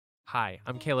Hi,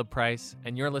 I'm Caleb Price,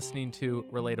 and you're listening to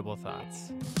Relatable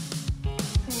Thoughts.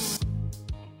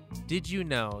 Did you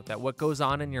know that what goes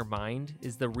on in your mind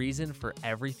is the reason for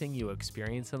everything you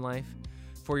experience in life?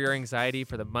 For your anxiety,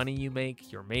 for the money you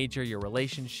make, your major, your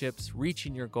relationships,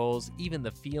 reaching your goals, even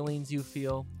the feelings you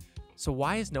feel? So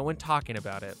why is no one talking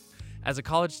about it? As a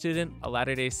college student, a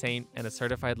Latter-day Saint, and a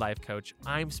certified life coach,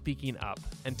 I'm speaking up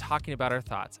and talking about our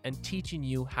thoughts and teaching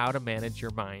you how to manage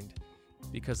your mind.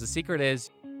 Because the secret is,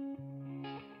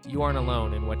 you aren't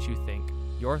alone in what you think.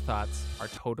 Your thoughts are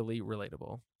totally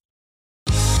relatable.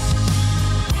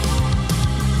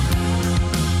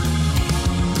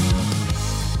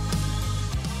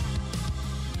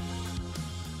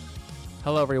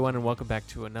 Hello, everyone, and welcome back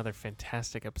to another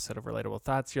fantastic episode of Relatable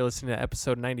Thoughts. You're listening to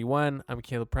episode 91. I'm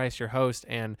Caleb Price, your host,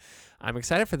 and I'm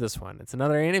excited for this one. It's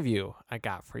another interview I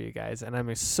got for you guys, and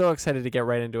I'm so excited to get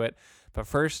right into it. But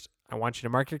first, I want you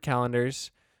to mark your calendars.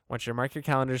 I want you to mark your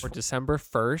calendars for December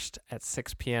 1st at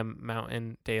 6 p.m.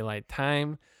 Mountain Daylight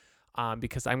Time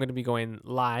because I'm going to be going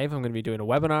live. I'm going to be doing a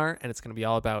webinar, and it's going to be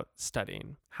all about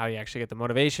studying, how you actually get the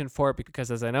motivation for it,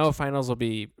 because as I know, finals will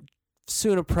be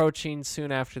soon approaching,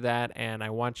 soon after that, and I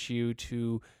want you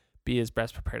to be as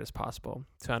best prepared as possible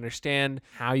to understand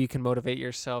how you can motivate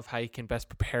yourself, how you can best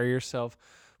prepare yourself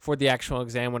for the actual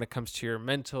exam when it comes to your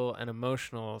mental and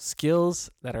emotional skills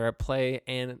that are at play,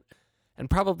 and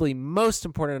probably most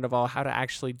important of all, how to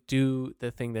actually do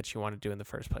the thing that you want to do in the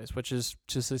first place, which is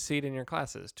to succeed in your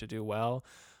classes, to do well,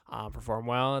 perform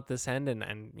well at this end,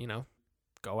 and you know,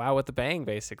 go out with a bang,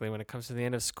 basically, when it comes to the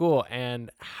end of school.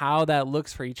 And how that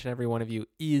looks for each and every one of you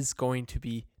is going to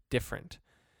be different.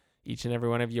 Each and every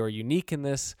one of you are unique in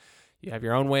this. You have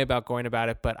your own way about going about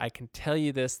it, but I can tell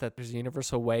you this, that there's a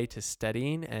universal way to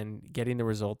studying and getting the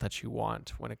result that you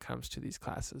want when it comes to these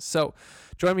classes. So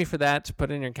join me for that. Put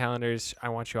it in your calendars. I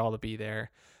want you all to be there.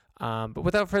 But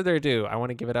without further ado, I want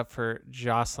to give it up for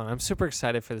Jocelyn. I'm super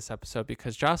excited for this episode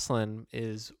because Jocelyn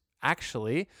is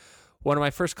actually one of my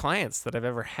first clients that I've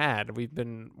ever had. We've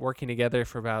been working together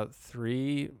for about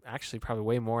probably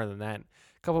way more than that,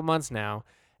 a couple months now.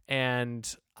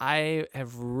 And I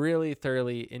have really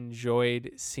thoroughly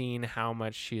enjoyed seeing how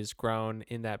much she has grown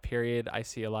in that period. I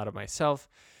see a lot of myself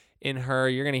in her.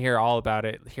 You're going to hear all about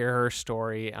it, hear her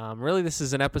story. Really, this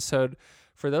is an episode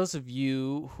for those of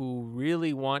you who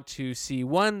really want to see,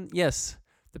 one, yes,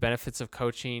 the benefits of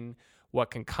coaching, what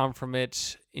can come from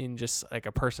it in just like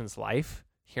a person's life,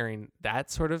 hearing that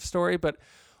sort of story. But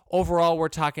overall, we're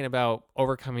talking about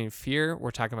overcoming fear.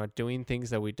 We're talking about doing things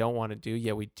that we don't want to do,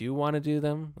 yet we do want to do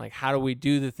them. Like, how do we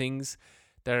do the things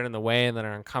that are in the way and that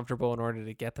are uncomfortable in order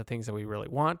to get the things that we really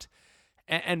want?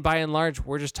 And by and large,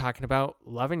 we're just talking about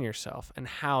loving yourself and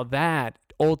how that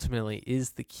ultimately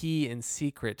is the key and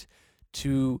secret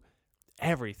to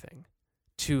everything,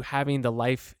 to having the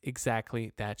life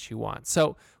exactly that you want.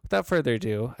 So without further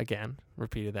ado, again,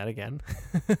 repeated that again.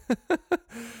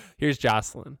 Here's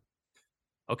Jocelyn.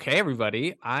 Okay,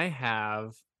 everybody, I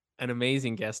have an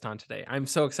amazing guest on today. I'm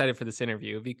so excited for this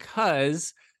interview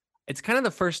because it's kind of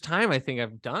the first time I think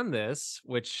I've done this,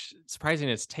 which surprising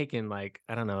it's taken like,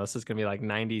 I don't know, this is going to be like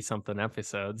 90 something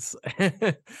episodes.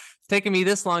 It's taken me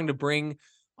this long to bring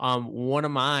one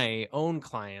of my own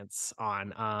clients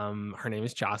on. Her name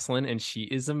is Jocelyn, and she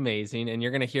is amazing, and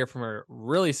you're going to hear from her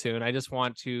really soon. I just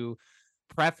want to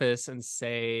preface and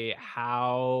say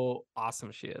how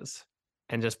awesome she is,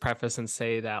 and just preface and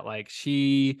say that like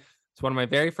she is one of my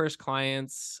very first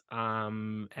clients.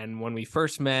 And when we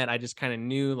first met, I just kind of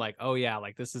knew like, oh yeah,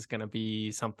 like this is going to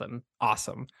be something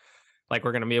awesome. Like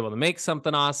we're going to be able to make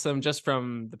something awesome just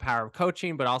from the power of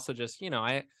coaching, but also just, you know,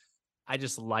 I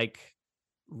just like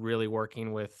really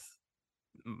working with,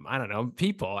 I don't know,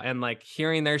 people and like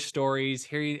hearing their stories,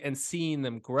 hearing and seeing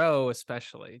them grow,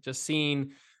 especially just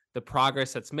seeing the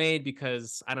progress that's made.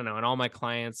 Because I don't know, and all my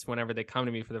clients, whenever they come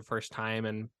to me for the first time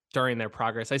and during their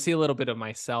progress, I see a little bit of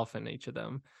myself in each of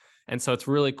them. And so it's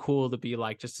really cool to be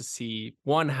like, just to see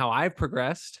one, how I've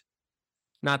progressed,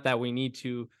 not that we need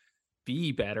to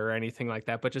be better or anything like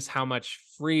that, but just how much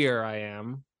freer I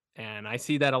am. And I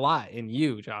see that a lot in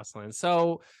you, Jocelyn.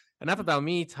 So enough about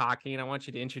me talking. I want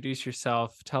you to introduce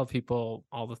yourself, tell people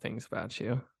all the things about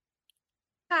you.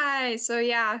 Hi,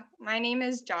 my name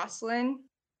is Jocelyn,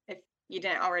 if you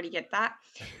didn't already get that.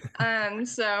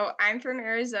 So I'm from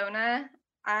Arizona.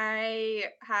 I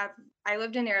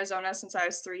lived in Arizona since I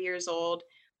was 3 years old,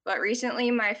 but recently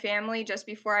my family, just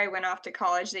before I went off to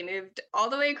college, they moved all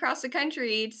the way across the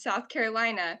country to South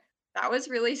Carolina. That was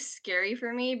really scary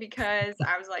for me because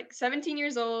I was like 17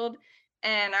 years old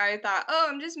and I thought, oh,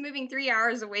 I'm just moving 3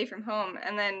 hours away from home.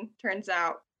 And then turns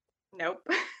out, nope.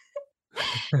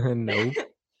 Nope.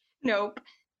 Nope.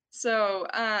 So,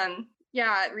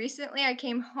 yeah, recently I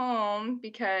came home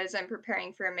because I'm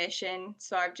preparing for a mission.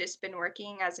 So I've just been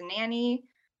working as a nanny,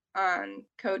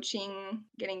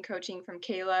 getting coaching from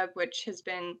Caleb, which has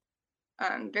been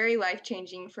very life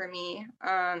changing for me.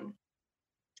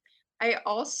 I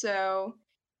also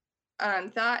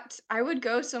thought I would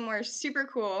go somewhere super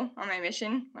cool on my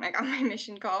mission when I got my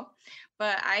mission call,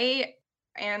 but I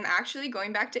am actually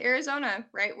going back to Arizona,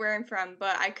 right where I'm from.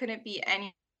 But I couldn't be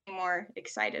any more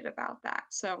excited about that.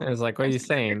 So I was like, what are I'm you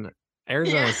super, saying? yeah.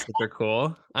 Arizona's super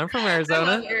cool. I'm from I love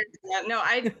Arizona. Arizona. No,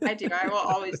 I do. I will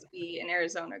always be an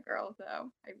Arizona girl,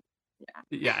 though. Yeah,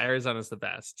 Yeah, Arizona's the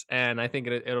best, and I think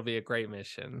it'll be a great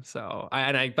mission. So,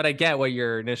 but I get what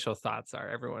your initial thoughts are.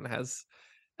 Everyone has,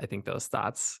 I think, those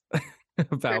thoughts for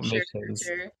about sure, missions.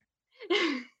 for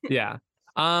sure. Yeah.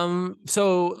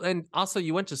 So, and also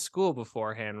you went to school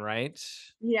beforehand, right?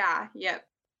 Yeah, yep.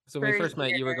 So when we For a first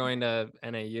met, you were year. going to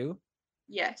NAU.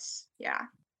 Yes, yeah.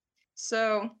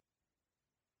 So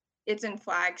it's in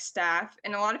Flagstaff,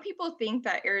 and a lot of people think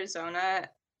that Arizona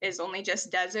is only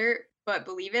just desert, but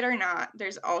believe it or not,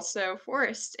 there's also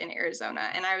forest in Arizona,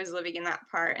 and I was living in that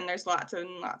part, and there's lots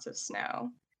and lots of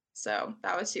snow. So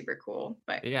that was super cool,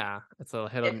 but Yeah, it's a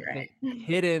different.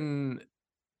 hidden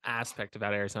aspect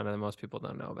about Arizona that most people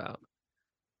don't know about,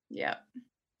 Yep.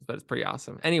 but it's pretty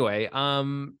awesome. Anyway,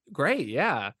 great,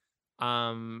 yeah.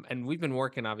 And we've been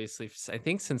working obviously, I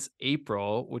think since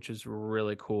April, which is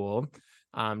really cool.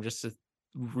 Just to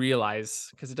realize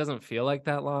because it doesn't feel like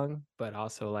that long, but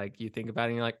also like you think about it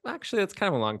and you're like, actually, it's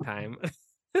kind of a long time.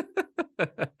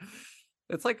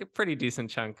 It's like a pretty decent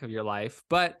chunk of your life,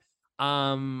 but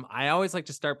I always like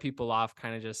to start people off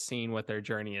kind of just seeing what their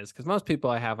journey is because most people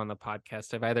I have on the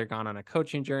podcast have either gone on a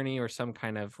coaching journey or some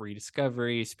kind of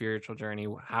rediscovery, spiritual journey,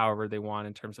 however they want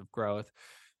in terms of growth.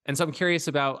 And so I'm curious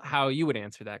about how you would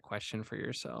answer that question for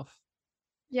yourself.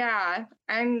 Yeah,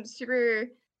 I'm super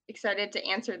excited to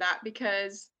answer that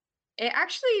because it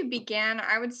actually began,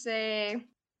 I want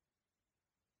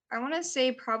to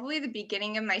say probably the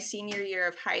beginning of my senior year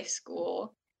of high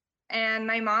school. And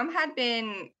my mom had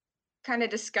been kind of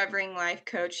discovering life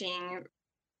coaching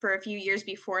for a few years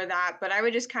before that, but I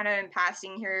would just kind of in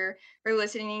passing her or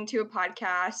listening to a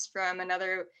podcast from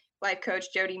another life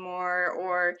coach, Jody Moore,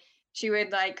 or she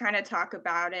would like kind of talk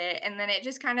about it. And then it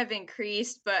just kind of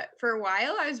increased. But for a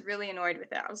while, I was really annoyed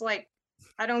with it. I was like,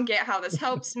 I don't get how this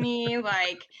helps me.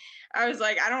 Like, I was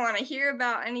like, I don't want to hear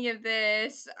about any of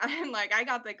this. I'm like, I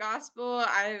got the gospel.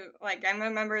 I'm a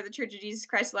member of the Church of Jesus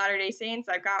Christ of Latter-day Saints.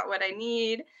 I've got what I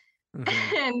need. Hmm.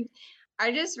 And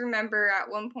I just remember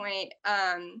at one point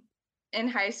in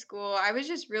high school, I was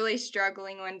just really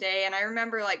struggling one day. And I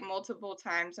remember like multiple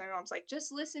times my mom's like,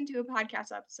 just listen to a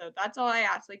podcast episode. That's all I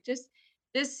ask. Like just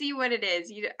see what it is.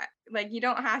 You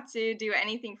don't have to do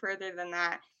anything further than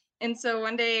that. And so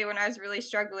one day when I was really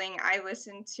struggling, I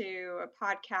listened to a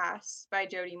podcast by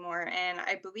Jody Moore, and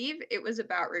I believe it was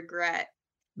about regret.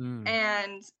 Mm.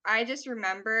 And I just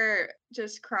remember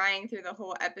just crying through the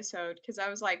whole episode because I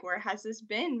was like, where has this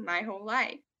been my whole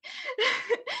life?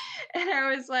 And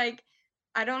I was like,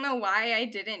 I don't know why I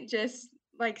didn't just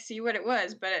like see what it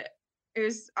was, but it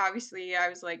was obviously I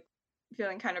was like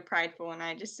feeling kind of prideful and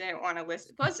I just didn't want to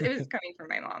listen. Plus, it was coming from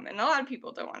my mom, and a lot of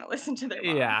people don't want to listen to their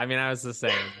Yeah, mom. I mean, I was the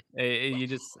same. You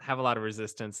just have a lot of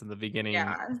resistance in the beginning,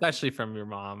 Yeah. especially from your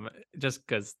mom, just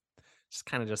because just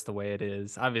kind of just the way it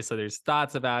is. Obviously, there's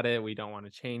thoughts about it. We don't want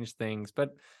to change things, but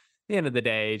at the end of the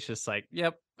day, it's just like,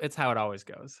 yep, it's how it always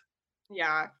goes.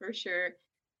 Yeah, for sure.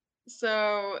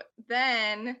 So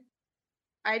then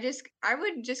I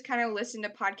would just kind of listen to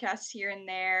podcasts here and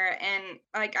there, and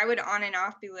like I would on and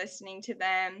off be listening to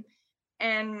them.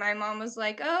 And my mom was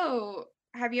like, "Oh,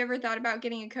 have you ever thought about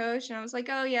getting a coach?" And I was like,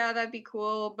 "Oh yeah, that'd be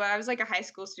cool." But I was like a high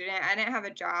school student. I didn't have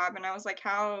a job, and I was like,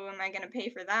 "How am I going to pay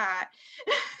for that?"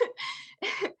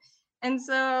 And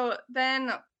so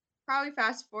then probably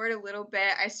fast forward a little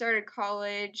bit, I started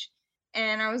college,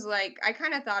 and I was like, I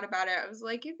kind of thought about it. I was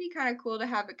like, it'd be kind of cool to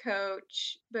have a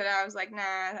coach, but I was like,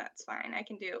 nah, that's fine. I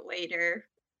can do it later.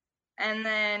 And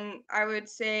then I would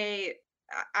say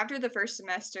after the first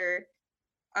semester,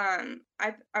 I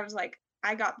was like,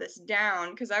 I got this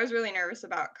down because I was really nervous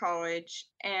about college,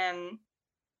 and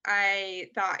I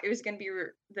thought it was going to be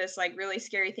this like really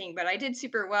scary thing, but I did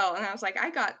super well, and I was like,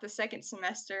 I got the second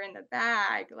semester in the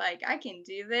bag, like I can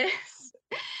do this.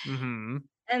 Hmm.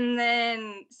 And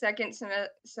then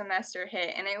semester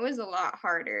hit, and it was a lot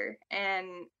harder,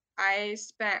 and I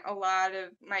spent a lot of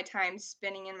my time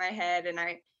spinning in my head, and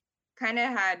I kind of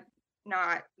had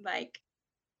not like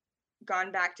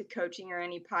gone back to coaching or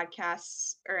any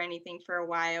podcasts or anything for a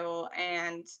while,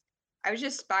 and I was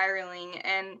just spiraling.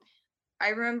 And I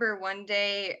remember one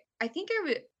day,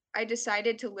 I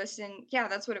decided to listen. Yeah,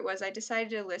 that's what it was. I decided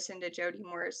to listen to Jody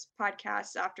Moore's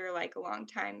podcast after like a long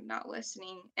time not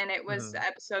listening, and it was Mhm. the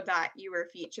episode that you were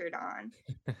featured on.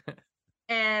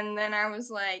 And then I was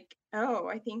like, "Oh,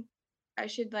 I think I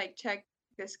should like check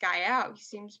this guy out. He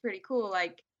seems pretty cool."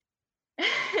 Like,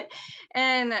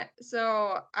 and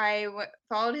so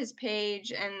followed his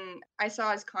page and I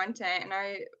saw his content, and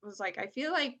I was like, I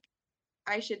feel like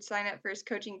I should sign up for his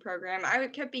coaching program.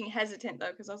 Kept being hesitant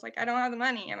though, because I was like, I don't have the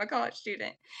money. I'm a college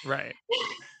student. Right.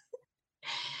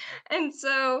 And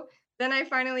so then I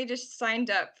finally just signed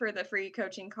up for the free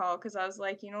coaching call because I was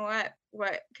like, you know what?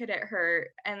 What could it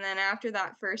hurt? And then after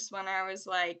that first one, I was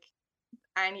like,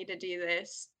 I need to do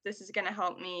this. This is going to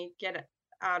help me get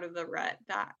out of the rut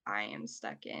that I am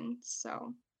stuck in.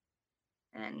 So,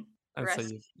 and the And so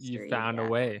rest you is you history. found a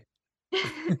way.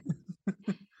 Yeah.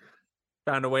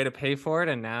 Found a way to pay for it,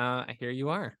 and now here you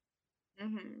are.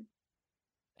 hmm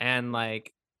And,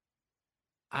 like,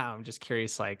 I'm just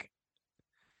curious, like,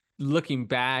 looking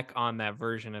back on that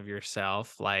version of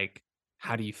yourself, like,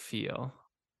 how do you feel?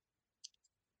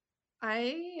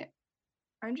 I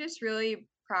I'm just really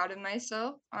proud of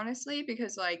myself, honestly,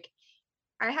 because like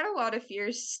I had a lot of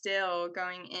fears still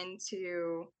going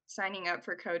into signing up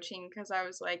for coaching because I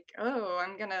was like, oh, I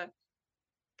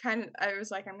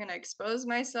was like, I'm gonna expose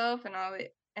myself and all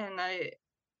it, and I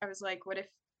was like, what if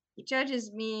he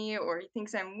judges me or he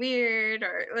thinks I'm weird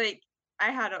or like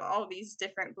I had all these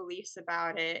different beliefs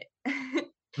about it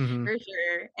Mhm. for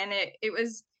sure, and it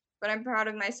was, but I'm proud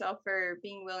of myself for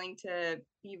being willing to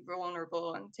be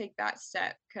vulnerable and take that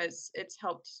step because it's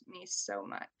helped me so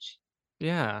much.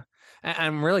 Yeah.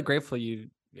 I'm really grateful you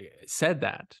said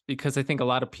that because I think a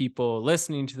lot of people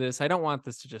listening to this, I don't want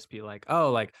this to just be like,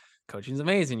 oh, like coaching's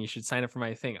amazing. You should sign up for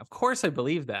my thing. Of course, I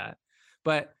believe that.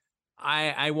 But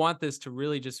I want this to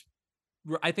really just,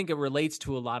 I think it relates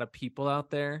to a lot of people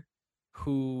out there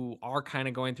who are kind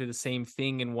of going through the same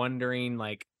thing and wondering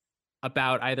like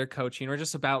about either coaching or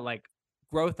just about like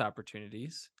growth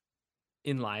opportunities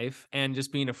in life and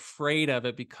just being afraid of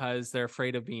it because they're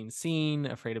afraid of being seen,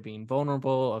 afraid of being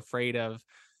vulnerable, afraid of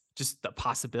just the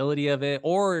possibility of it,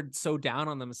 or so down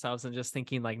on themselves and just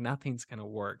thinking like nothing's going to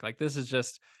work. Like this is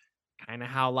just kind of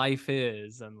how life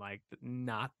is and like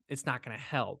not it's not going to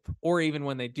help. Or even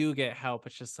when they do get help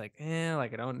it's just like,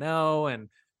 like I don't know. And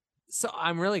so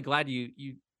I'm really glad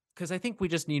you cuz I think we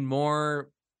just need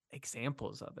more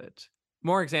examples of it.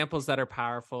 More examples that are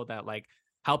powerful that like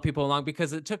help people along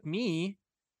because it took me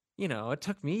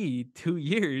 2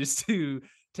 years to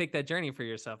take that journey for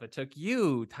yourself. It took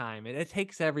you time. It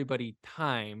takes everybody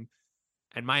time.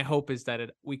 And my hope is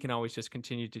that we can always just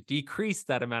continue to decrease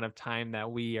that amount of time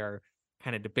that we are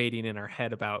kind of debating in our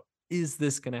head about is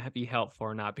this going to be helpful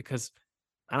or not? Because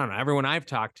I don't know, everyone I've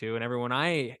talked to and everyone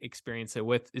I experience it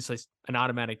with is like an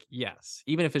automatic yes.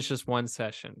 Even if it's just one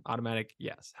session, automatic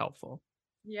yes, helpful.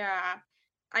 Yeah.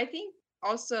 I think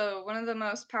also one of the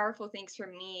most powerful things for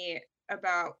me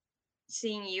about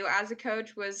seeing you as a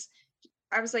coach was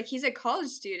I was like, he's a college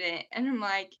student. And I'm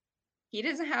like, he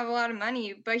doesn't have a lot of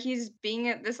money, but he's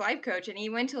being this life coach and he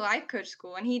went to life coach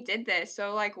school and he did this.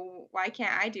 So, like, why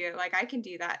can't I do it? Like, I can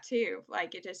do that too.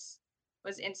 Like, it just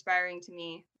was inspiring to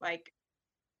me. Like,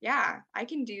 yeah, I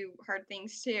can do hard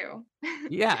things too.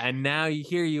 Yeah, and now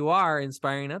here you are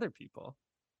inspiring other people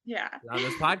Yeah. on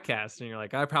this podcast and you're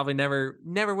like, I probably never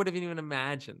would have even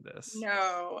imagined this.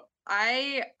 No,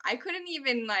 I couldn't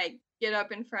even like get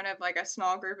up in front of like a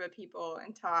small group of people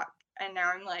and talk, and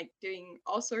now I'm like doing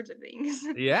all sorts of things.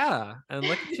 Yeah, and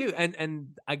look at you.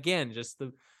 And again, just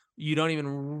the you don't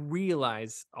even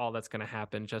realize all that's going to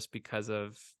happen just because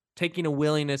of taking a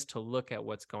willingness to look at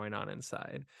what's going on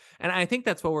inside. And I think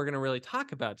that's what we're going to really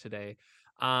talk about today.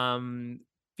 Um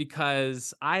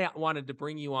because I wanted to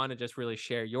bring you on to just really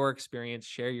share your experience,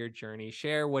 share your journey,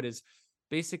 share what has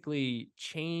basically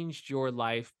changed your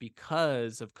life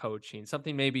because of coaching.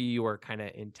 Something maybe you were kind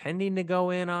of intending to go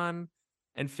in on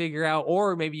and figure out,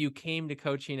 or maybe you came to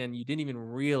coaching and you didn't even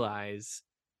realize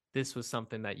this was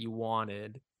something that you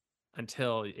wanted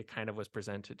until it kind of was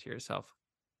presented to yourself.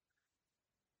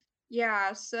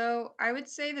 Yeah, so I would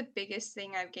say the biggest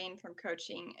thing I've gained from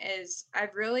coaching is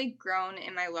I've really grown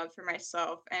in my love for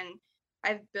myself and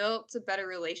I've built a better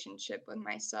relationship with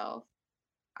myself.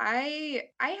 I've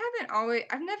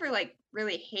never like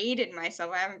really hated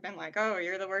myself. I haven't been like, "Oh,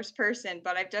 you're the worst person,"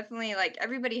 but I've definitely like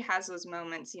everybody has those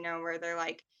moments, where they're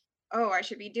like, "Oh, I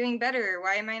should be doing better.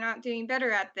 Why am I not doing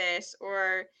better at this?"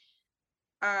 Or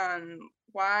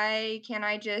why can't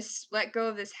I just let go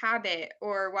of this habit?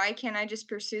 Or why can't I just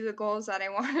pursue the goals that I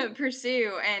want to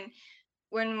pursue? And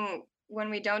when when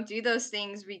we don't do those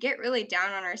things, we get really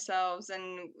down on ourselves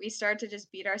and we start to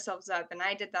just beat ourselves up. And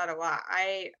I did that a lot.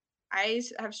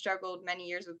 Have struggled many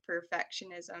years with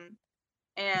perfectionism,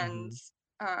 and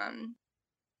Hmm. um,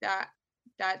 that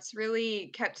that's really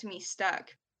kept me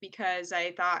stuck because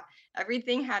I thought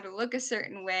everything had to look a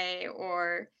certain way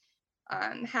or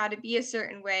had to be a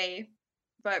certain way,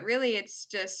 but really it's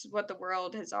just what the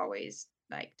world has always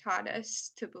like taught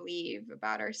us to believe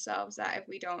about ourselves, that if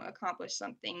we don't accomplish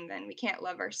something then we can't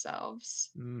love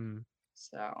ourselves. Mm.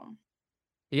 So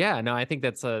Yeah, no, I think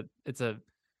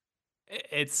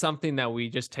it's something that we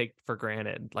just take for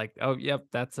granted. Like, oh, yep,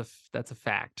 that's a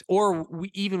fact. Or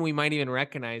we might even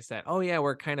recognize that, oh yeah,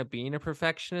 we're kind of being a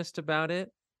perfectionist about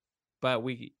it, but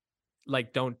we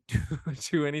like don't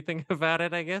do anything about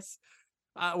it, I guess.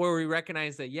 Where we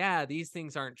recognize that, yeah, these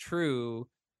things aren't true,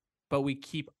 but we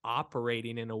keep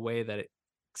operating in a way that it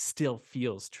still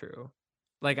feels true.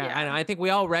 Like yeah. I think we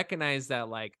all recognize that,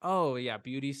 like, oh yeah,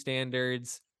 beauty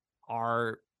standards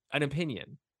are an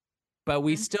opinion, but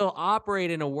we Mhm. still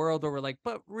operate in a world where we're like,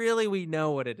 but really we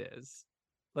know what it is.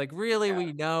 Like really Yeah.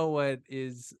 we know what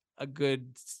is a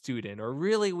good student, or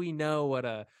really we know what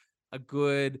a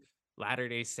good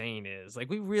Latter-day Saint is. Like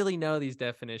we really know these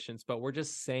definitions, but we're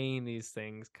just saying these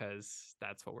things cuz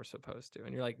that's what we're supposed to.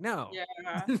 And you're like, "No. Yeah.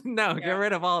 No, get Yeah.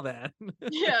 rid of all that."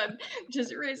 Yeah,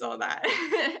 just erase all that.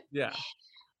 Yeah.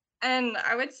 And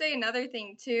I would say another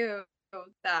thing too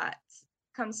that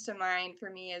comes to mind for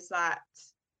me is that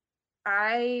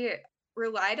I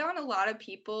relied on a lot of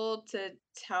people to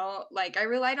I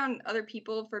relied on other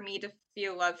people for me to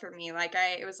feel love for me.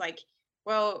 It was like,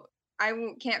 well,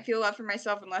 can't feel love for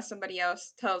myself unless somebody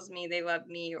else tells me they love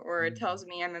me or Mm. tells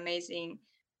me I'm amazing.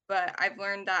 But I've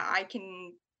learned that I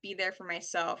can be there for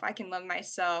myself. I can love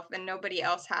myself, and nobody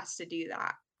else has to do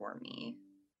that for me.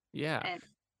 Yeah. And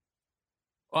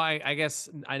Well, I guess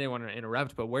I didn't want to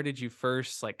interrupt, but where did you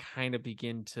first like kind of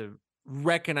begin to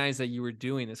recognize that you were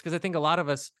doing this? Because I think a lot of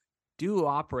us do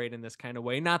operate in this kind of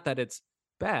way. Not that it's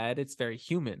bad, it's very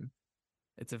human.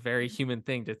 It's a very human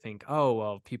thing to think, oh,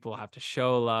 well, people have to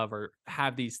show love or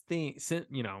have these things,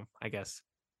 I guess,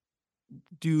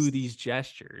 do these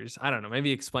gestures. I don't know.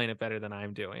 Maybe explain it better than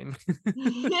I'm doing.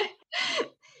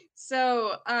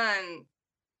 so,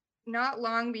 not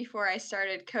long before I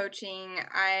started coaching,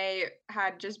 I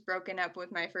had just broken up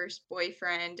with my first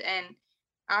boyfriend. And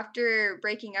after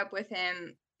breaking up with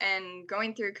him and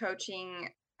going through coaching,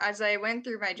 as I went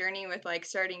through my journey with like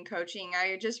starting coaching,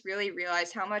 I just really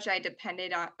realized how much I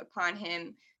depended upon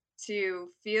him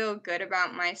to feel good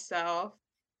about myself,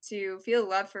 to feel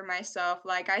love for myself.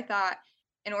 Like, I thought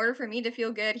in order for me to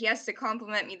feel good, he has to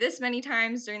compliment me this many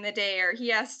times during the day, or he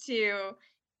has to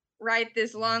write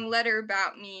this long letter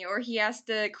about me, or he has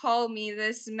to call me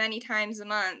this many times a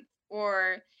month,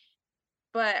 or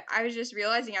but I was just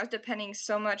realizing I was depending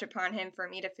so much upon him for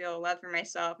me to feel love for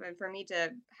myself and for me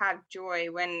to have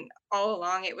joy, when all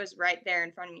along it was right there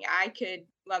in front of me. I could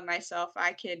love myself.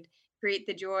 I could create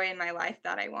the joy in my life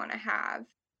that I want to have.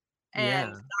 And Yeah.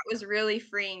 that was really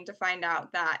freeing to find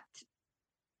out that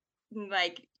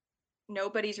like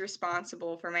nobody's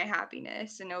responsible for my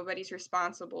happiness and nobody's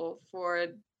responsible for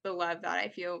the love that I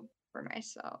feel for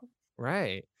myself.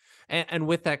 Right. And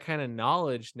with that kind of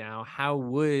knowledge now, how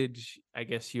would I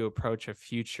guess you approach a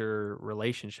future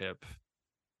relationship?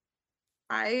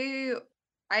 I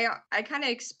I kind of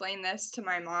explained this to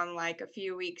my mom like a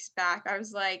few weeks back. I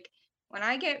was like, when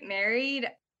I get married,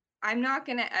 I'm not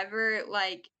going to ever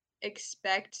like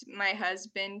expect my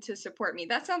husband to support me.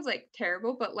 That sounds like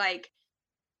terrible, but like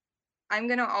I'm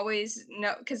going to always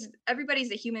know, cuz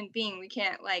everybody's a human being. We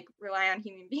can't like rely on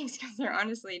human beings cuz they're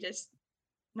honestly just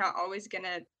not always going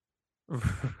to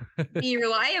be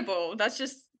reliable. That's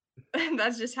just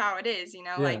that's just how it is,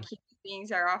 Yeah. like human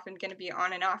beings are often going to be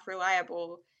on and off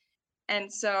reliable.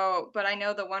 And so, but I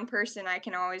know the one person I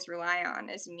can always rely on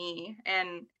is me.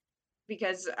 And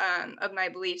because of my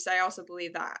beliefs, I also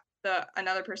believe that the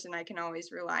another person I can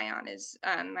always rely on is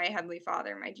my heavenly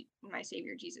Father, my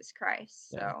Savior Jesus Christ.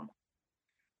 Yeah. So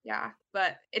yeah,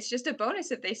 but it's just a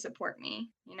bonus if they support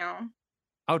me.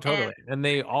 Oh, And totally. And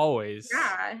they always.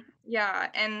 yeah,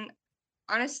 yeah, and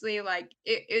honestly, like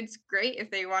it's great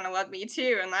if they want to love me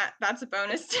too, and that's a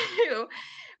bonus too.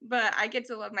 But I get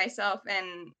to love myself,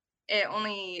 and it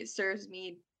only serves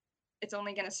me it's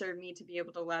only going to serve me to be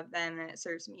able to love them, and it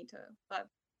serves me to love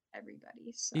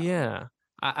everybody. So Yeah.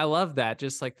 I love that.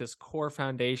 Just like this core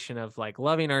foundation of like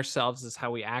loving ourselves is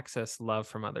how we access love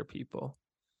from other people.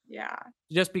 yeah.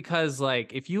 Just because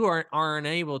like if you aren't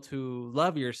able to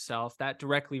love yourself, that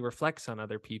directly reflects on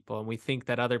other people. And we think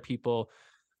that other people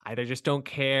either just don't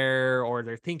care or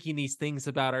they're thinking these things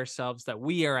about ourselves that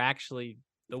we are actually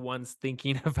the ones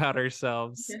thinking about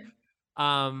ourselves.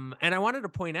 Yeah. And I wanted to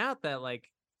point out that like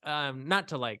not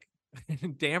to like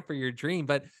damper your dream,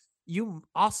 but you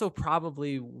also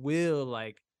probably will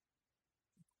like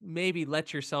maybe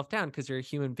let yourself down because you're a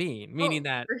human being, meaning Oh,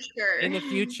 that for sure. in the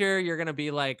future you're going to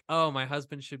be like, oh, my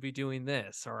husband should be doing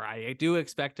this, or I do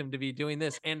expect him to be doing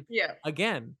this. And Yeah.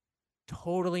 again,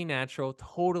 totally natural,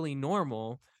 totally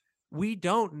normal. We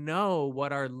don't know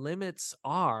what our limits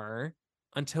are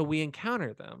until we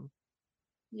encounter them.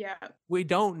 Yeah. We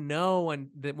don't know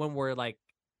when we're like,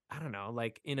 I don't know,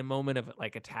 like in a moment of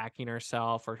like attacking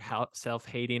ourselves or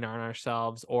self-hating on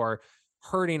ourselves or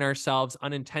hurting ourselves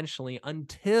unintentionally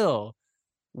until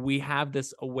we have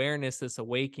this awareness, this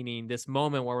awakening, this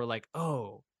moment where we're like,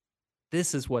 oh,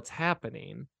 this is what's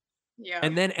happening. Yeah.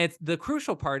 And then it's the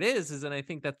crucial part is, and I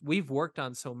think that we've worked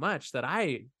on so much that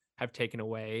I have taken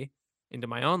away into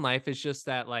my own life is just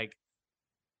that like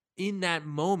in that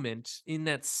moment, in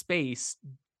that space,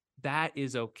 that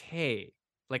is okay.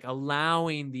 Like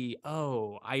allowing the,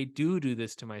 oh, I do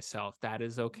this to myself. That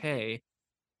is Mhm. okay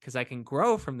because I can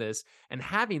grow from this and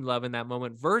having love in that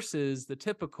moment versus the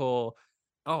typical,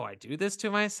 oh, I do this to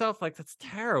myself. Like that's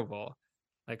terrible.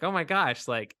 Like, oh my gosh,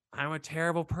 like I'm a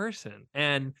terrible person.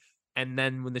 And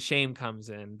then when the shame comes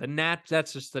in,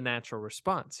 that's just the natural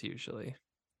response usually.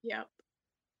 Yep.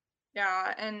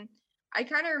 Yeah, and I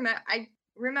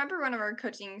remember one of our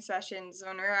coaching sessions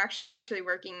when we were actually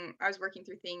working I was working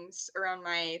through things around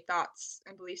my thoughts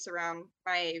and beliefs around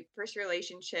my first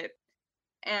relationship,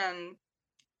 and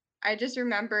I just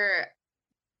remember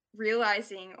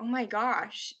realizing, "Oh my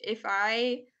gosh, if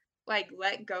I, like,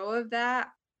 let go of that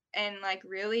and, like,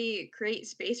 really create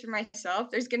space for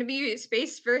myself, there's gonna be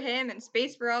space for him and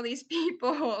space for all these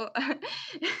people."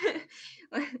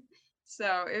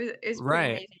 So, it was pretty Right.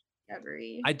 amazing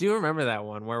discovery. I do remember that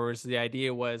one where was the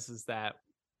idea was is that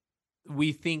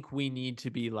we think we need to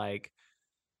be like,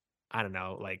 I don't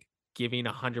know, like giving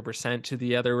 100% to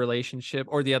the other relationship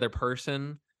or the other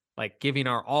person, like giving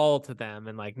our all to them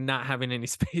and like not having any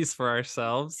space for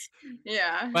ourselves.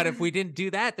 Yeah. But if we didn't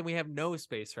do that, then we have no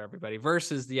space for everybody.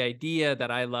 Versus the idea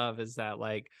that I love is that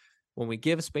like when we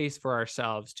give space for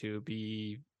ourselves to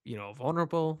be,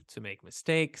 vulnerable, to make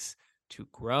mistakes, to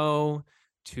grow,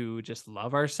 to just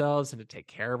love ourselves and to take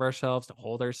care of ourselves, to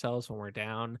hold ourselves when we're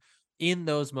down. In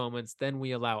those moments, then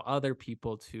we allow other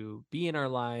people to be in our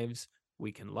lives.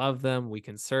 We can love them, we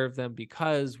can serve them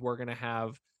because we're going to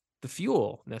have the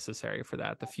fuel necessary for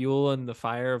that, the fuel and the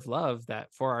fire of love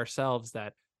that for ourselves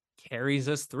that carries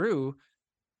us through,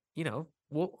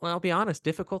 I'll be honest,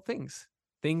 difficult things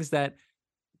that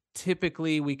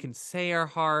typically we can say are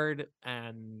hard.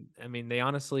 And I mean, they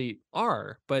honestly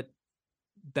are, but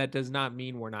that does not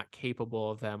mean we're not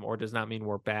capable of them or does not mean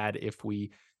we're bad if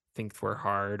we think we're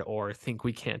hard or think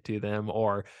we can't do them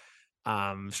or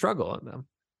struggle in them.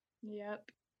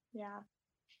 Yep. Yeah.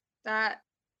 That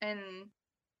and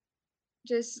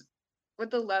just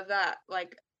with the love that,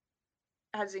 like,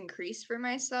 has increased for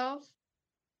myself,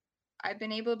 I've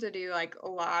been able to do, like, a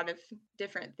lot of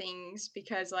different things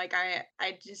because, like, I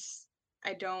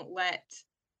don't let,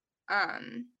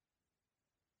 um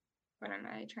what am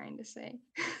I trying to say?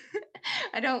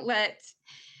 I don't let,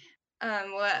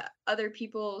 what other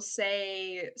people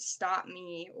say stop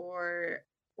me or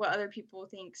what other people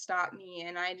think stop me,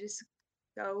 and I just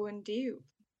go and do.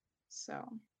 So,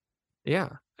 Yeah.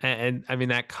 And I mean,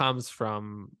 that comes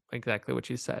from exactly what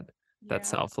you said, that yeah.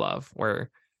 self love, where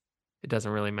it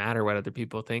doesn't really matter what other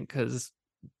people think because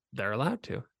they're allowed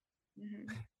to.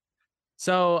 Mhm.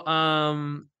 So,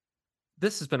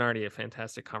 this has been already a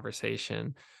fantastic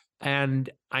conversation. And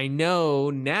I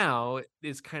know now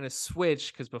it's kind of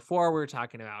switched because before we were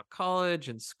talking about college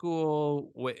and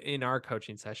school in our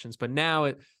coaching sessions, but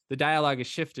now the dialogue has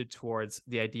shifted towards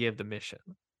the idea of the mission,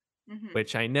 Mhm.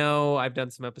 which I know I've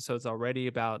done some episodes already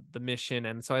about the mission.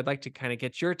 And so I'd like to kind of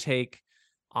get your take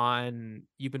on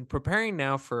you've been preparing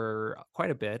now for quite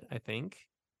a bit, I think.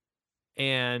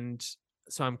 And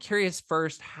so I'm curious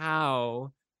first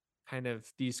how kind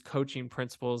of these coaching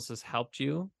principles has helped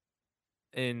you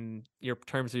in your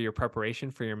terms of your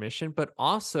preparation for your mission, but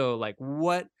also like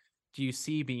what do you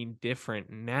see being different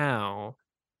now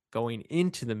going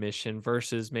into the mission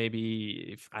versus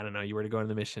maybe if I don't know, you were to go into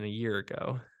the mission a year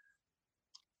ago?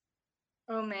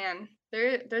 Oh man,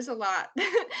 there's a lot Yeah,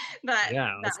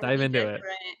 that let's will dive be into it.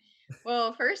 different.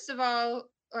 Well, first of all,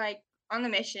 like on the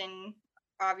mission,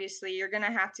 obviously you're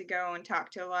gonna have to go and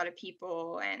talk to a lot of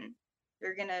people, and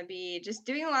you're gonna be just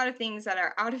doing a lot of things that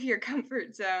are out of your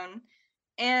comfort zone.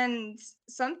 And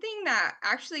something that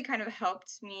actually kind of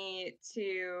helped me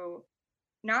to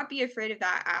not be afraid of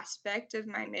that aspect of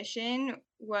my mission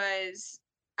was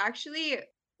actually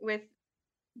with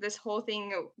this whole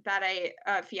thing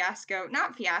that fiasco,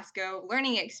 not fiasco,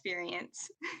 learning experience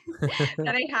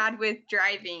that I had with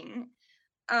driving.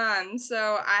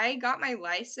 So I got my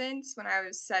license when I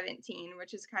was 17,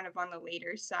 which is kind of on the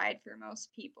later side for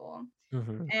most people.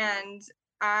 Hmm. And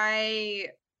I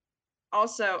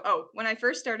when I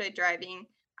first started driving,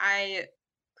 I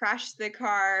crashed the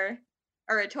car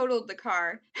or I totaled the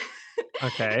car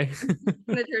Okay.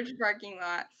 in the church parking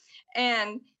lot.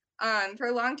 And for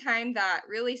a long time, that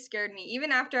really scared me.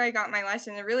 Even after I got my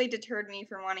license, it really deterred me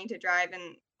from wanting to drive.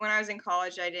 And when I was in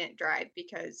college, I didn't drive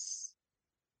because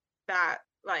that,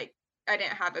 like, I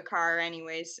didn't have a car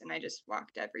anyways, and I just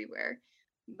walked everywhere.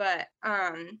 But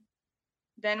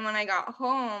then when I got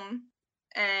home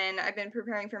and I've been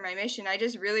preparing for my mission, I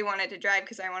just really wanted to drive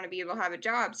because I want to be able to have a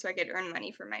job so I could earn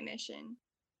money for my mission.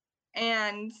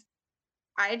 And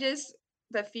I just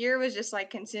the fear was just like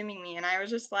consuming me and I was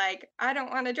just like, I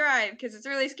don't want to drive because it's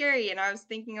really scary. And I was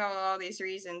thinking of all these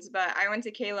reasons, but I went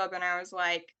to Caleb and I was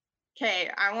like, okay,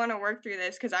 I want to work through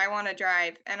this because I want to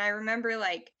drive. And I remember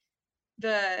like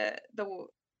the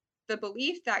the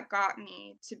belief that got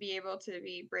me to be able to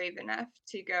be brave enough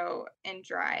to go and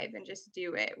drive and just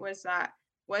do it was that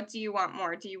what do you want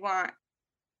more? Do you want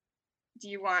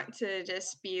to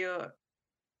just be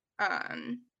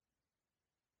um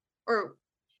or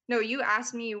no, you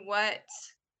asked me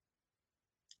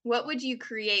what would you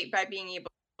create by being able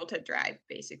to drive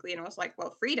basically, and I was like,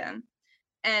 well, freedom.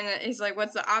 And he's like,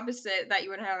 what's the opposite that you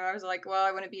would have? I was like, well,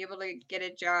 I want to be able to get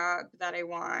a job that I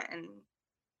want and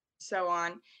so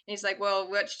on. And he's like, well,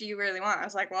 which do you really want? I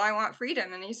was like, well, I want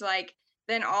freedom. And he's like,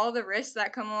 then all the risks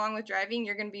that come along with driving,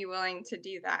 you're going to be willing to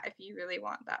do that if you really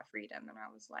want that freedom. And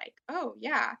I was like, oh,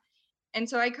 yeah. And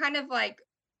so I kind of like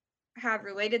have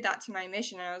related that to my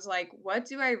mission. I was like, what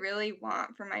do I really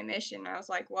want from my mission? I was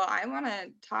like, well, I want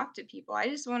to talk to people. I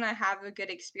just want to have a good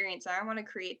experience. I want to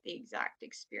create the exact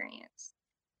experience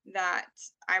that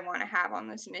I want to have on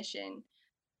this mission.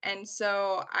 And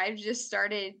so I've just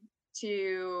started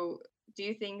to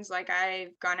do things like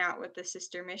I've gone out with the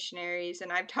sister missionaries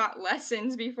and I've taught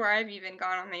lessons before I've even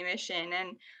gone on my mission.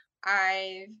 And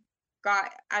I've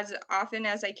got as often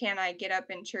as I can, I get up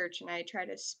in church and I try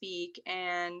to speak.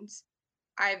 And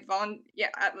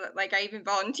like I even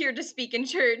volunteered to speak in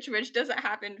church, which doesn't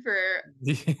happen for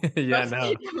Yeah, most no.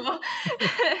 people.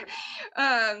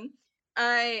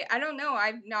 I don't know.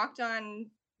 I've knocked on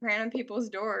random people's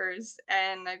doors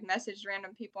and I've messaged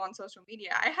random people on social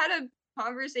media. I had a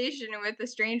conversation with a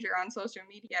stranger on social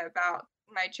media about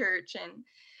my church and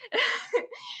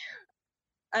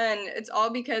and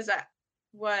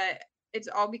what it's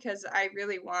all because I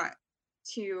really want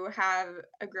to have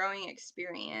a growing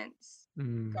experience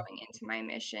Mm, going into my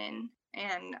mission.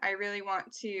 And I really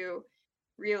want to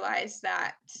realize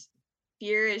that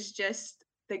fear is just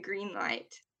the green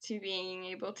light to being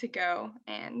able to go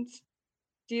and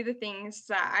do the things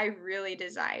that I really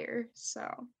desire. So,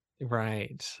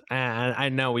 right. And I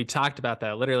know we talked about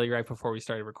that literally right before we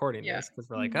started recording yeah. this because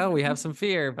we're like, oh, we have Mhm. some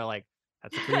fear, but like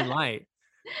that's a green light.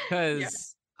 Yeah.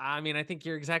 Because I mean, I think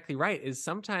you're exactly right. Is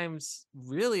sometimes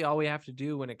really all we have to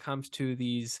do when it comes to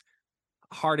these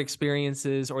hard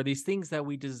experiences or these things that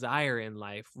we desire in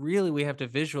life, really we have to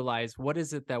visualize what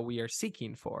is it that we are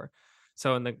seeking for.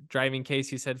 So in the driving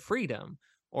case, you said freedom.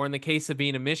 Or in the case of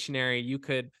being a missionary, you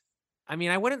could, I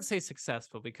mean, I wouldn't say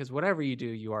successful because whatever you do,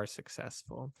 you are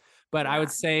successful. But I would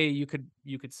Yeah. say you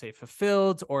could say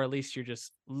fulfilled, or at least you're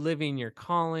just living your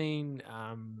calling.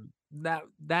 That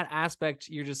aspect,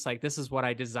 you're just like, this is what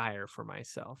I desire for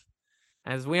myself.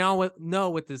 As we all know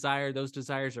with desire, those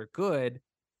desires are good,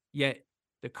 yet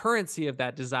the currency of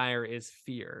that desire is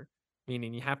fear,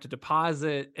 meaning you have to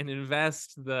deposit and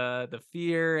invest the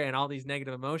fear and all these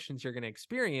negative emotions you're going to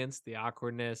experience, the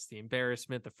awkwardness, the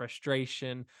embarrassment, the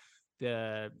frustration,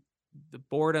 the the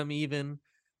boredom even,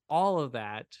 all of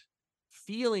that,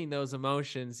 feeling those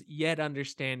emotions yet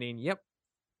understanding, yep,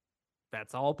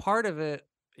 that's all part of it.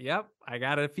 Yep, I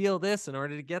got to feel this in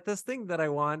order to get this thing that I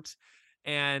want.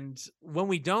 And when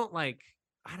we don't like,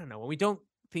 I don't know, when we don't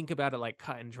think about it like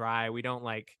cut and dry, we don't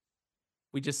like,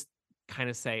 we just kind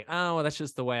of say, oh, well, that's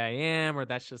just the way I am, or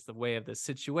that's just the way of the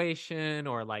situation,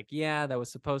 or like, yeah, that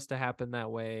was supposed to happen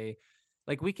that way.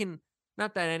 Like, we can,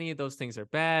 not that any of those things are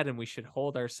bad and we should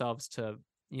hold ourselves to,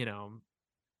 you know,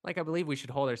 like, I believe we should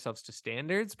hold ourselves to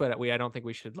standards, but I don't think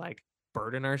we should like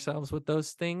burden ourselves with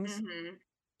those things. Mhm.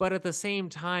 But at the same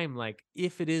time, like,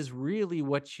 if it is really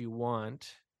what you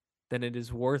want, then it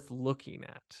is worth looking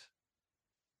at.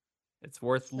 It's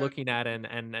worth So looking at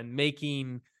and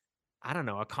making, I don't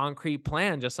know, a concrete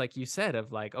plan, just like you said,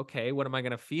 of like, okay, what am I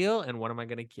gonna feel and what am I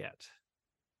gonna get?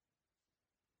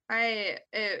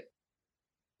 it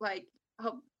like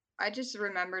hope I just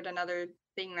remembered another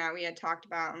thing that we had talked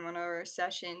about in one of our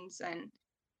sessions, and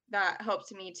that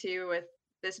helped me too with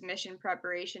this mission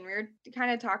preparation. We were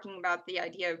kind of talking about the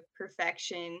idea of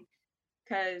perfection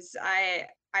because I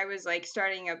was like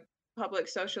starting a public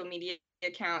social media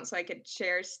account so I could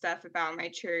share stuff about my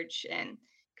church and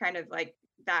kind of like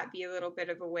that be a little bit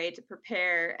of a way to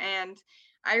prepare. And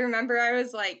I remember I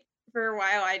was like for a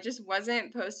while I just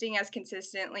wasn't posting as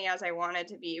consistently as I wanted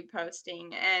to be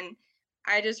posting, and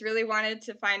I just really wanted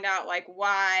to find out like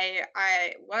why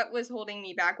I what was holding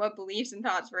me back, what beliefs and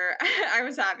thoughts were I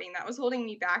was having that was holding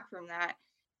me back from that.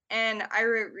 And I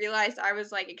realized I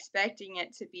was, like, expecting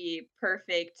it to be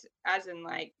perfect, as in,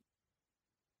 like,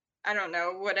 I don't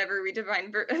know, whatever we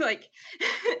define like,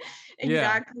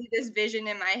 Yeah. exactly this vision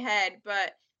in my head,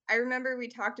 but I remember we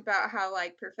talked about how,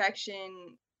 like,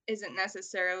 perfection isn't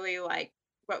necessarily, like,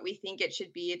 what we think it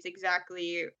should be, it's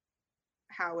exactly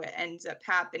how it ends up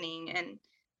happening,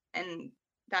 and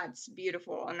that's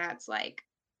beautiful, and that's, like,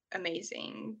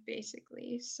 amazing,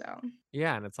 basically, so,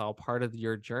 Yeah, and it's all part of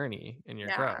your journey and your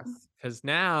yeah. growth. Because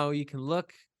now you can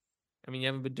look, I mean, you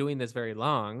haven't been doing this very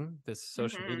long, this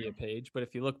social media Mhm. page, but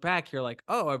if you look back, you're like,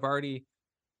 "Oh, I've already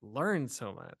learned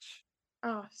so much."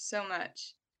 Oh, so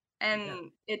much. Yeah.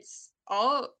 And it's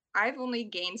all I've only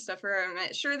gained stuff from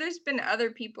it. Sure, there's been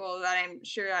other people that I'm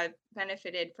sure I've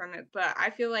benefited from it, but I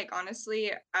feel like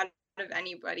honestly, out of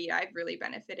anybody, I've really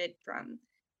benefited from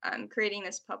creating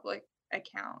this public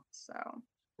account. So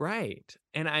Right.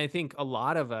 And I think a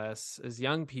lot of us as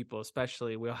young people,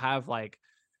 especially, we'll have like,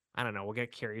 I don't know, we'll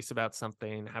get curious about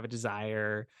something, have a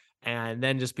desire, and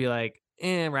then just be like,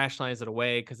 rationalize it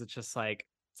away because it's just like,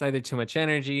 it's either too much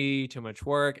energy, too much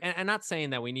work. And not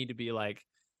saying that we need to be like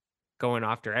going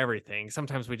after everything.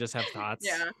 Sometimes we just have thoughts.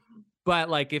 yeah, But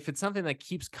like if it's something that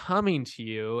keeps coming to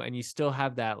you and you still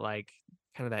have that like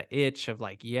kind of that itch of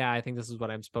like, yeah, I think this is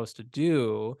what I'm supposed to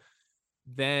do,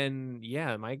 then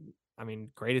yeah, I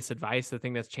mean, greatest advice, the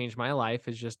thing that's changed my life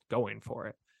is just going for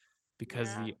it.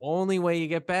 Because yeah, the only way you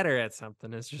get better at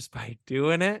something is just by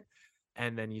doing it.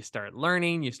 And then you start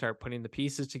learning, you start putting the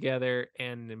pieces together,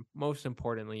 and most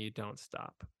importantly, you don't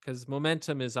stop. Because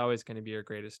momentum is always going to be your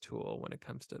greatest tool when it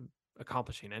comes to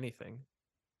accomplishing anything.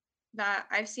 that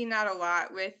I've seen that a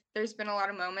lot with. There's been a lot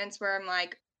of moments where I'm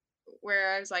like,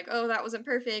 where I was like, oh, that wasn't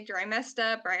perfect, or I messed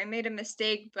up, or I made a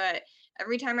mistake, but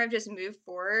every time I've just moved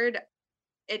forward,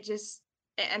 it just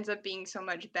it ends up being so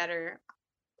much better.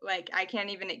 Like, I can't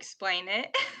even explain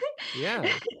it.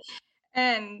 Yeah.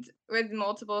 And with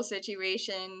multiple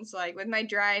situations, like with my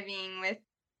driving,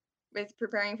 with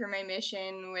preparing for my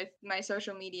mission, with my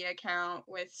social media account,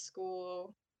 with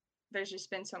school, there's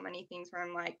just been so many things where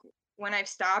I'm like, when I've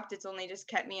stopped, it's only just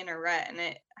kept me in a rut and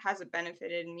it hasn't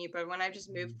benefited me. But when I've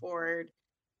just moved Mhm. forward,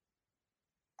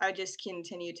 I just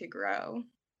continue to grow.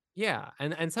 Yeah,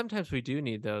 and sometimes we do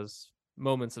need those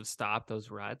moments of stop, those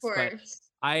Of ruts, but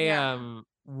course. I, Yeah.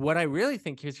 what I really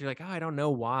think is you're like, "Oh, I don't know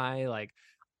why," like,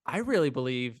 I really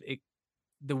believe it,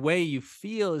 the way you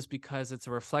feel is because it's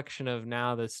a reflection of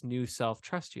now this new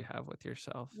self-trust you have with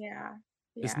yourself. Yeah.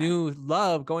 This Yeah. new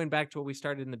love, going back to what we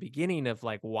started in the beginning of,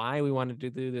 like, why we wanted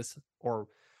to do this, or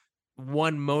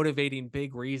one motivating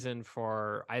big reason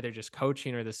for either just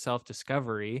coaching or the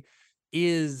self-discovery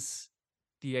is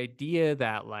the idea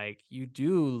that, like, you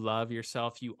do love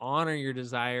yourself, you honor your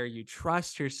desire, you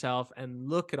trust yourself, and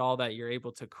look at all that you're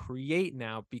able to create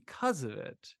now because of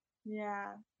it.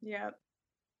 Yeah. Yep.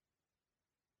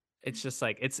 It's just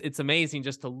like it's amazing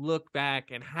just to look back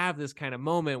and have this kind of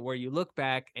moment where you look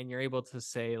back and you're able to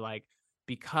say like,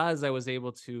 because I was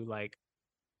able to like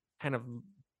kind of,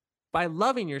 by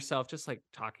loving yourself, just like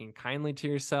talking kindly to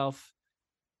yourself,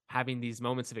 having these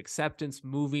moments of acceptance,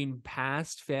 moving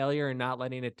past failure and not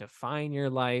letting it define your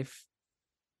life,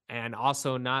 and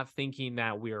also not thinking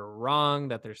that we're wrong,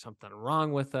 that there's something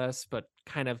wrong with us, but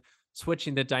kind of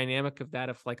switching the dynamic of that,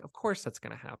 of like, of course that's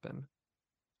going to happen.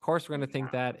 Of course we're going to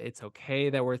think that. It's okay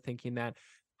that we're thinking that.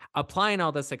 Applying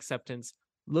all this acceptance,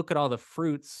 look at all the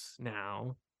fruits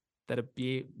now that have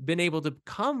been able to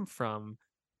come from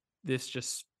this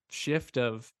just shift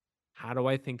of, how do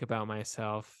I think about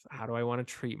myself? How do I want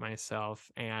to treat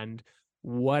myself? And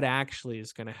what actually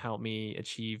is going to help me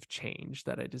achieve change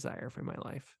that I desire for my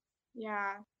life?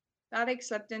 Yeah. That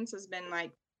acceptance has been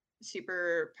like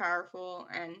super powerful,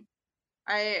 and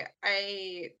I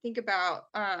think about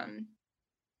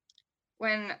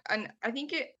when and I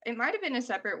think it might have been a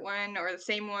separate one or the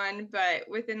same one, but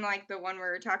within like the one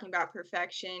where we're talking about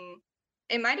perfection,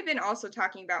 it might have been also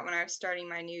talking about when I was starting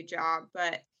my new job,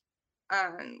 but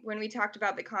when we talked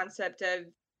about the concept of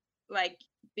like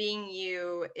being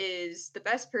you is the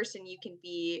best person you can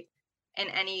be in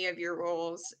any of your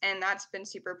roles, and that's been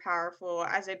super powerful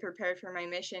as I prepared for my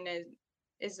mission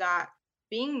is that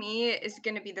being me is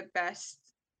going to be the best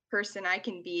person I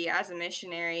can be as a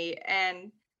missionary,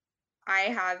 and I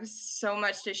have so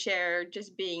much to share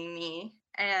just being me.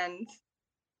 And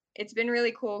it's been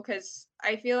really cool because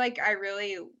I feel like I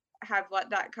really have let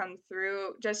that come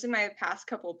through just in my past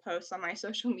couple posts on my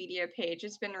social media page.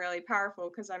 It's been really powerful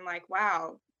because I'm like,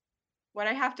 wow, what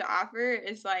I have to offer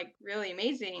is like really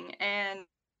amazing. And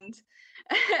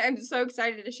I'm so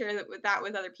excited to share that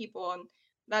with other people. And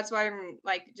that's why I'm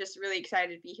like just really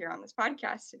excited to be here on this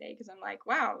podcast today because I'm like,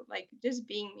 wow, like just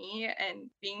being me and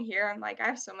being here, I'm like, I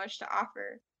have so much to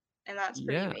offer. And that's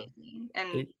pretty Yeah, amazing.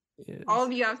 And it all is.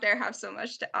 of you out there have so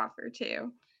much to offer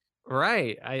too.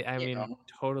 Right. I You mean, know.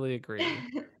 totally agree.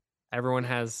 Everyone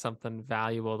has something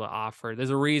valuable to offer. There's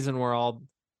a reason we're all,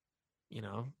 you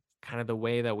know, kind of the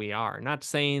way that we are. Not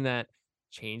saying that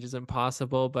change is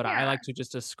impossible, but I Yeah. like to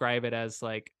just describe it as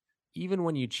like, even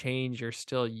when you change, you're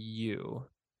still you.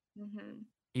 Hmm.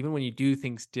 Even when you do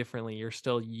things differently, you're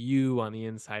still you on the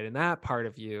inside. And that part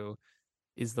of you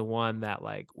is the one that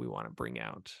like we want to bring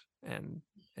out and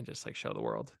just like show the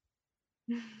world.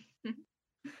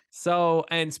 So,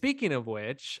 and speaking of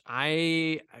which,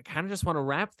 I kind of just want to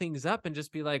wrap things up and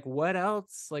just be like, what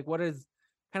else? Like, what is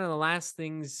kind of the last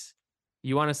things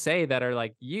you want to say that are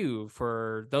like you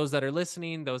for those that are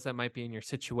listening, those that might be in your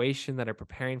situation that are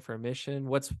preparing for a mission?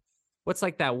 What's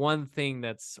like that one thing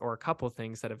that's or a couple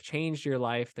things that have changed your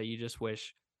life that you just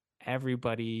wish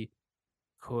everybody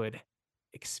could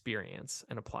experience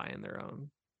and apply in their own?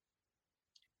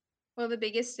 Well, the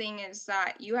biggest thing is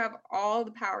that you have all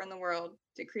the power in the world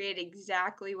to create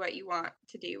exactly what you want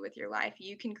to do with your life.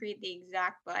 You can create the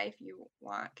exact life you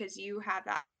want because you have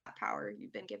that power.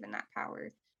 You've been given that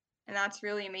power. And that's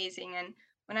really amazing. And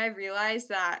when I realized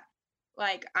that,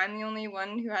 like, I'm the only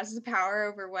one who has the power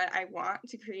over what I want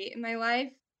to create in my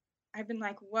life, I've been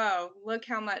like, whoa, look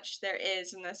how much there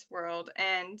is in this world.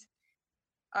 And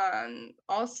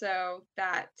also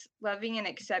that loving and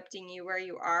accepting you where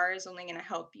you are is only going to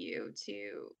help you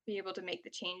to be able to make the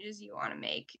changes you want to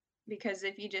make, because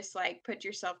if you just like put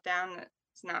yourself down,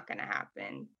 it's not going to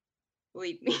happen,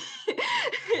 believe me.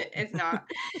 It's not.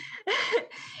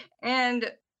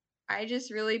 And I just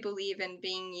really believe in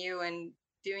being you and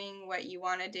doing what you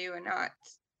want to do and not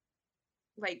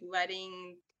like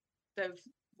letting the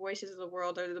voices of the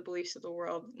world or the beliefs of the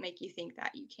world make you think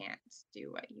that you can't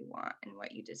do what you want and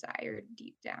what you desire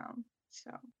deep down.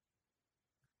 So,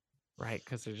 Right,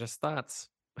 because they're just thoughts.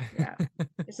 yeah,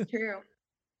 it's true.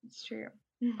 It's true.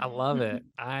 I love it.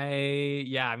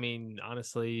 Yeah, I mean,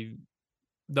 honestly,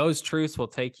 those truths will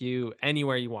take you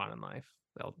anywhere you want in life.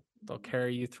 They'll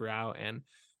carry you throughout and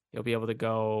you'll be able to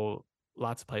go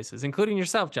lots of places, including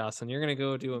yourself, Jocelyn. You're gonna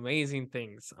go do amazing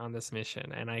things on this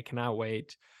mission. And I cannot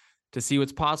wait to see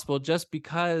what's possible just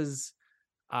because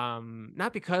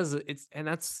not because it's and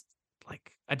that's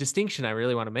like a distinction I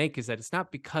really want to make is that it's not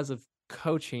because of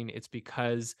coaching, it's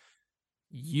because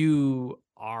you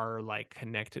are like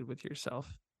connected with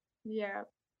yourself. Yeah.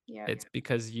 Yeah. It's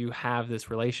because you have this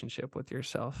relationship with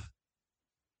yourself.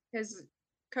 Because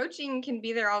coaching can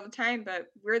be there all the time, but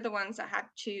we're the ones that have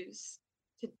to choose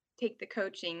to take the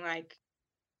coaching. Like,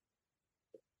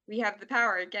 we have the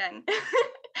power again.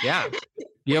 Yeah.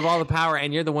 You have all the power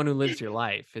and you're the one who lives your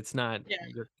life. It's not Yeah.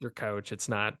 your coach, it's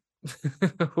not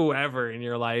whoever in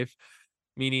your life.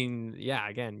 Meaning, yeah,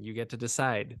 again, you get to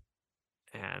decide.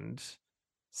 And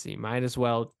so you might as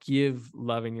well give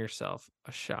loving yourself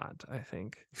a shot, I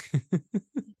think.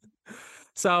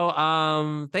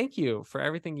 So, thank you for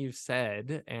everything you've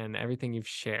said and everything you've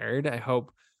shared. I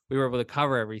hope we were able to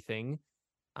cover everything.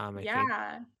 I think.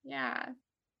 Yeah. Yeah.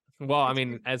 Well, I It's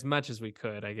mean, as much as we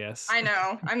could, I guess. I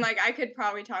know. I'm like, I could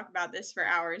probably talk about this for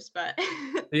hours, but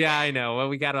Yeah, I know. Well,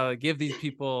 we gotta give these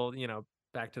people,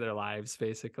 back to their lives,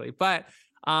 basically. But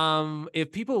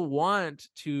if people want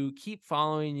to keep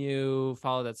following you,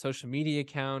 follow that social media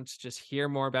account, just hear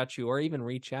more about you, or even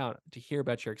reach out to hear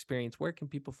about your experience, where can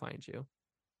people find you?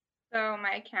 so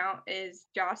my account is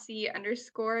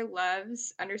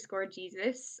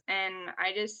Jossie_loves_Jesus. And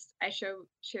I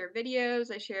share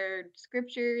videos, I share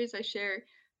scriptures, I share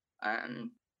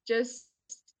just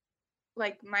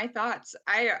like my thoughts.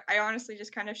 I honestly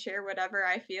just kind of share whatever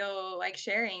I feel like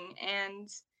sharing. And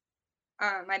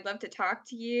I'd love to talk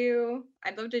to you.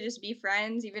 I'd love to just be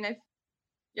friends, even if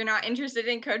you're not interested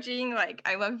in coaching. Like,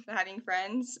 I love having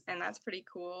friends, and that's pretty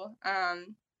cool. Uh,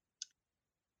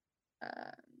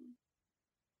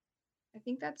 I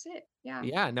think that's it. Yeah.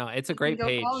 Yeah, no, it's a You can great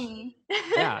go follow page. me.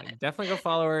 Yeah, definitely go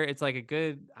follow her. It's like a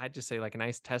good, I'd just say like a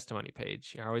nice testimony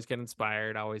page. You always get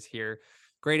inspired, always hear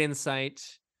great insight,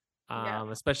 Yeah.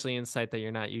 especially insight that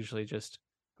you're not usually just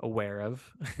aware of.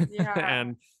 Yeah.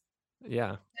 And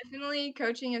yeah. Definitely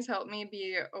coaching has helped me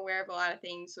be aware of a lot of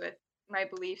things with my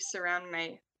beliefs around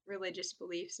my religious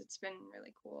beliefs. It's been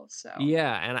really cool. So,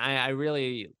 Yeah, and I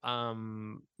really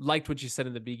liked what you said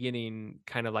in the beginning,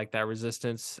 kind of like that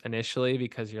resistance initially,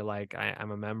 because you're like, I'm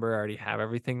a member, I already have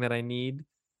everything that I need.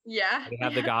 yeah. I already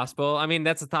have the Yeah. gospel. I mean,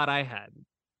 that's a thought I had.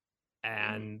 Mhm.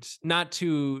 And not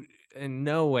to in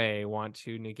no way want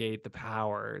to negate the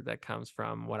power that comes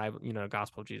from what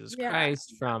gospel of Jesus Yeah.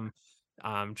 Christ, from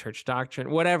church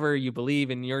doctrine, whatever you believe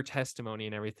in your testimony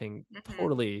and everything. Mhm.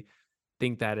 Totally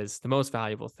think that is the most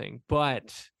valuable thing.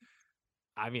 But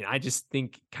I mean, I just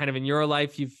think kind of in your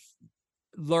life, you've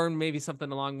learned maybe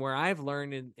something along where I've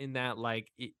learned in that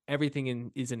like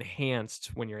everything is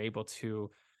enhanced when you're able to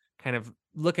kind of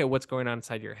look at what's going on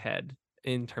inside your head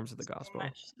in terms of the So gospel.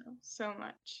 much. So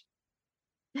much.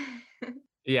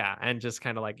 Yeah, and just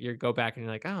kinda like you go back and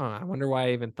you're like, "Oh, I wonder why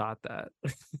I even thought that."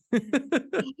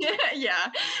 Mhm. Yeah.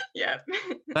 Yeah. Yep.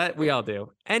 But we all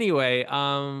do. Anyway,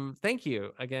 thank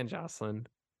you again, Jocelyn.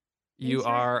 You Thanks for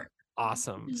are having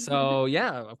awesome. me. So,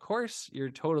 yeah, of course, you're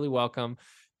totally welcome,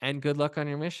 and good luck on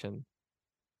your mission.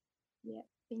 Yeah.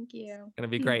 Thank you. Gonna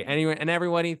be great. Anyway, and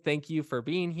everybody, thank you for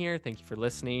being here. Thank you for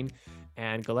listening,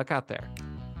 and good luck out there.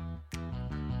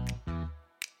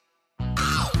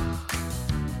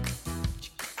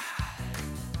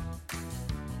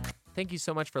 Thank you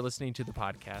so much for listening to the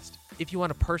podcast. If you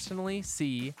want to personally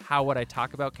see how what I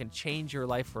talk about can change your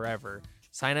life forever,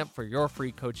 sign up for your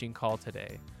free coaching call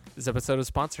today. This episode is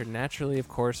sponsored naturally, of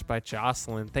course, by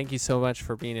Jocelyn. Thank you so much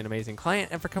for being an amazing client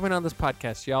and for coming on this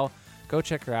podcast, y'all. Go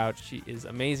check her out. She is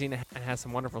amazing and has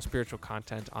some wonderful spiritual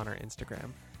content on her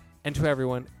Instagram. And to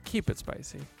everyone, keep it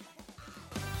spicy.